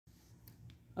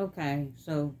Okay,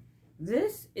 so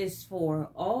this is for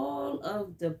all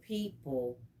of the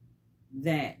people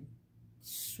that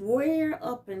swear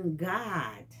up in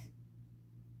God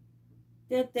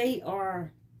that they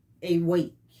are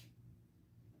awake.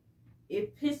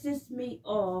 It pisses me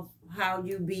off how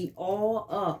you be all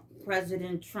up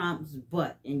President Trump's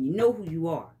butt, and you know who you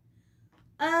are.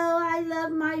 Oh, I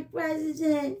love my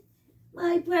president.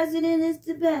 My president is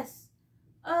the best.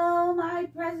 Oh, my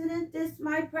president this,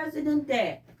 my president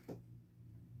that.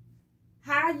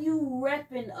 How you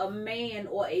repping a man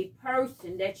or a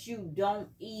person that you don't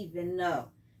even know?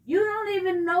 You don't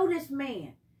even know this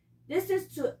man. This is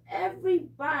to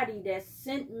everybody that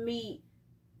sent me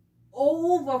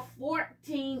over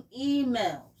 14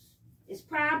 emails. It's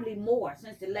probably more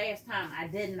since the last time I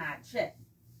did not check.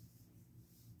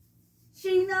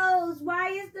 She knows.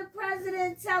 Why is the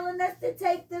president telling us to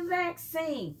take the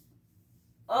vaccine?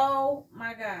 Oh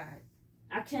my God.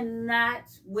 I cannot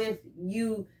with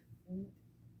you.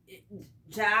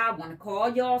 Child, I want to call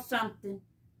y'all something.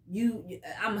 I'm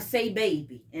going to say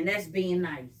baby, and that's being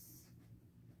nice.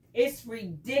 It's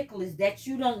ridiculous that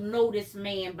you don't know this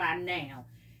man by now.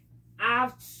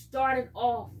 I've started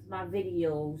off my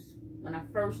videos when I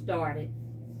first started,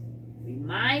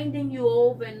 reminding you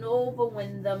over and over,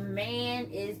 when the man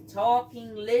is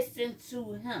talking, listen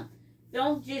to him.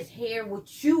 Don't just hear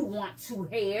what you want to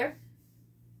hear.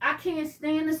 I can't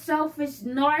stand a selfish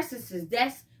narcissist.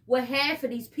 That's what half of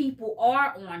these people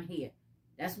are on here.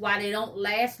 That's why they don't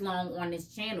last long on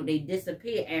this channel. They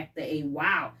disappear after a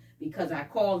while because I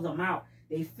call them out.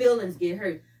 Their feelings get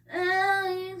hurt. Oh,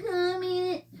 you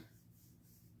coming?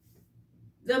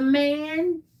 The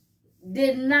man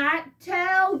did not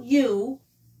tell you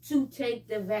to take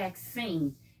the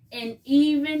vaccine. And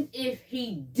even if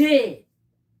he did,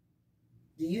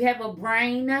 do you have a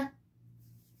brain?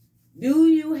 Do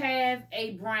you have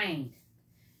a brain?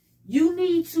 You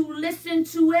need to listen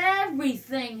to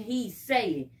everything he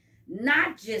said,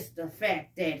 not just the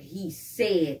fact that he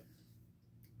said,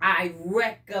 I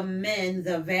recommend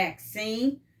the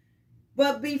vaccine.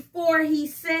 But before he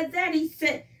said that, he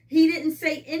didn't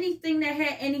say anything that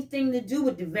had anything to do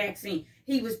with the vaccine.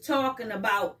 He was talking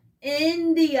about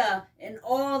India and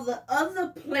all the other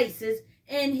places,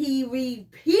 and he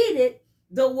repeated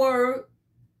the word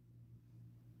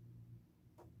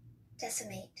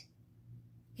decimate.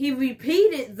 He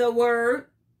repeated the word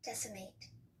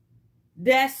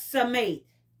decimate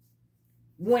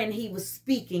when he was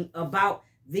speaking about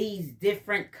these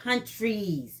different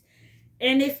countries.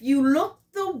 And if you look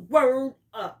the word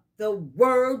up, the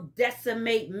word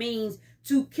decimate means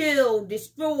to kill,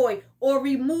 destroy, or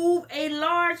remove a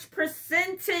large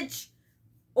percentage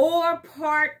or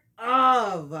part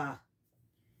of.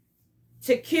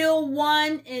 To kill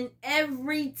 1 in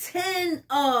every 10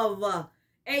 of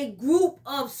a group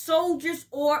of soldiers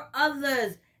or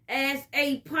others as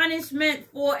a punishment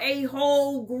for a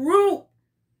whole group.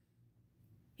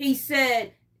 He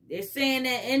said, they're saying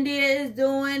that India is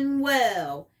doing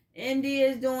well. India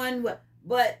is doing well.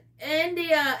 But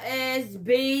India is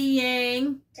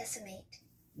being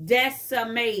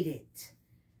decimated.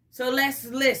 So let's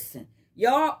listen.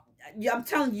 Y'all, I'm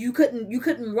telling you, you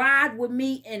couldn't ride with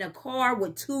me in a car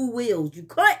with 2 wheels. You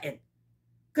couldn't.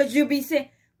 Because you'll be saying,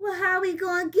 well, how are we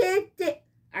going to get there?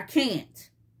 I can't.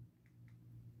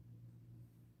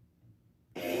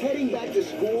 Heading back to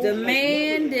school. The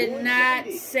man did not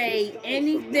say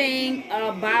anything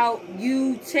about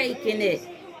you taking it.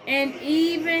 And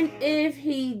even if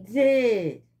he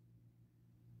did,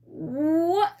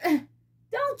 what?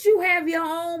 Don't you have your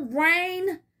own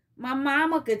brain? My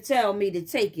mama could tell me to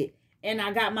take it, and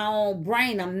I got my own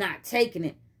brain. I'm not taking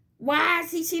it. Why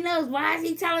is he? She knows. Why is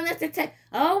he telling us to take?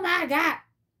 Oh my God!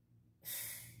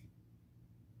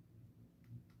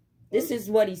 This is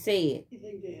what he said.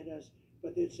 Anything to hit us,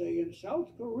 but they'd say in South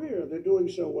Korea they're doing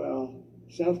so well.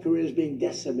 South Korea is being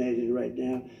decimated right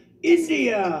now.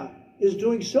 India is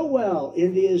doing so well.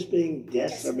 India is being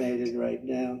decimated right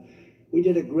now. We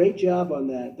did a great job on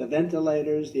that. The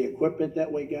ventilators, the equipment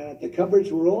that we got, the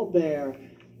cupboards were all bare.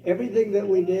 Everything that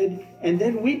we did. And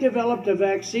then we developed a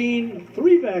vaccine,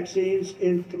 3 vaccines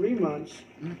in 3 months,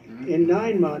 in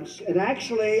 9 months. And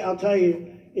actually, I'll tell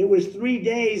you, it was 3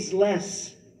 days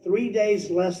less. 3 days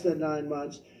less than 9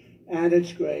 months. And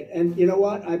it's great. And you know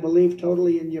what? I believe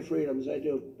totally in your freedoms. I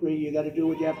do. Bree, you got to do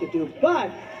what you have to do.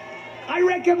 But I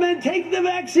recommend take the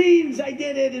vaccines. I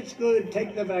did it. It's good.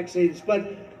 Take the vaccines.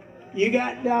 But you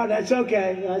got, no, that's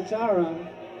okay. That's all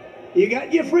right. You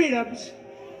got your freedoms.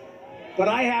 But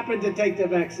I happen to take the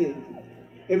vaccine.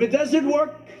 If it doesn't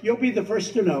work, you'll be the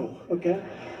first to know, okay?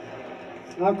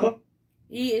 I'll call.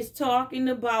 He is talking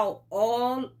about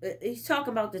he's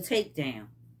talking about the takedown.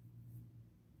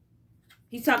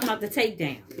 He's talking about the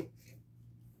takedown.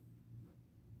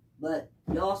 But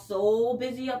y'all so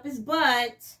busy up his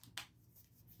butt.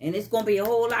 And it's going to be a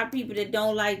whole lot of people that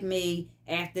don't like me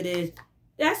after this.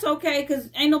 That's okay, because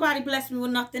ain't nobody blessed me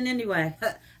with nothing anyway.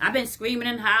 I've been screaming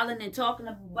and hollering and talking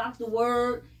about the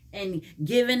word and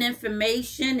giving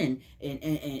information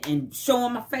and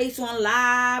showing my face on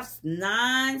lives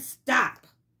non-stop.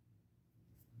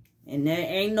 And there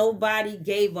ain't nobody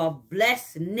gave a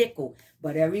blessed nickel.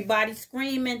 But everybody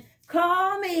screaming,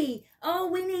 call me. Oh,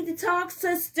 we need to talk,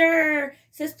 sister.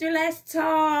 Sister, let's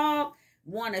talk.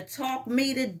 Want to talk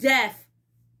me to death.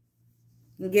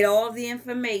 And get all the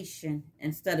information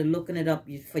instead of looking it up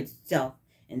for yourself.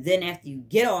 And then after you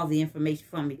get all the information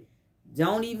from me,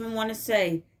 don't even want to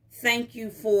say thank you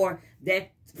for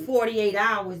that 48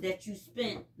 hours that you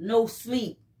spent no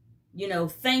sleep. You know,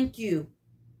 thank you.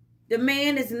 The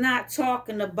man is not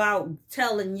talking about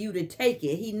telling you to take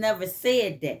it. He never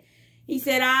said that. He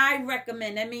said, I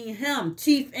recommend, I mean him,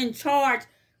 chief in charge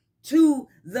to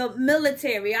the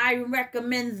military. I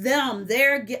recommend them.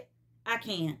 I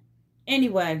can't.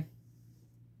 Anyway.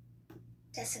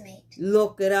 Decimate.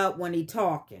 Look it up when he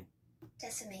talking.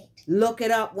 Decimate. Look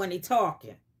it up when he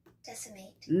talking.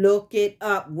 Decimate. Look it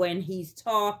up when he's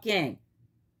talking.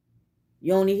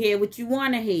 You only hear what you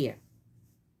want to hear.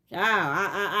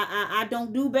 I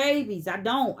don't do babies. I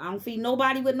don't feed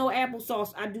nobody with no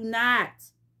applesauce. I do not.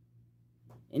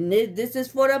 And this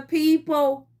is for the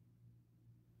people.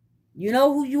 You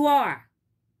know who you are.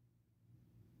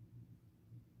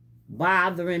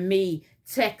 Bothering me,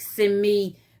 texting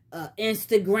me,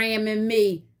 Instagramming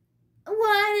me.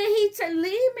 Why did he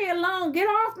leave me alone? Get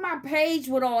off my page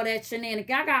with all that shenanigans.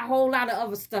 I got a whole lot of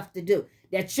other stuff to do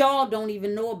that y'all don't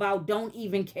even know about, don't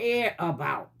even care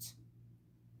about.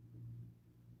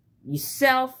 You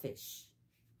selfish.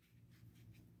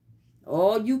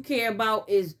 All you care about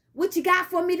is what you got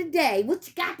for me today. What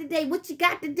you got today? What you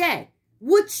got today?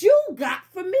 What you got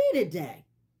for me today?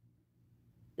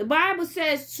 The Bible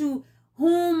says to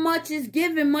whom much is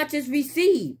given, much is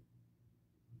received.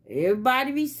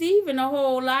 Everybody receiving a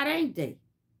whole lot, ain't they?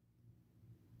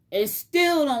 And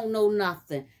still don't know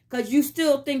nothing. Because you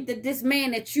still think that this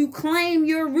man that you claim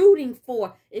you're rooting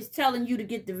for is telling you to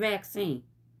get the vaccine.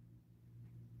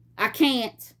 I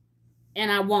can't,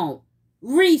 and I won't.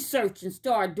 Research and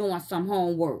start doing some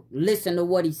homework. Listen to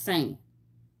what he's saying.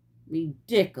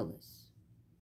 Ridiculous.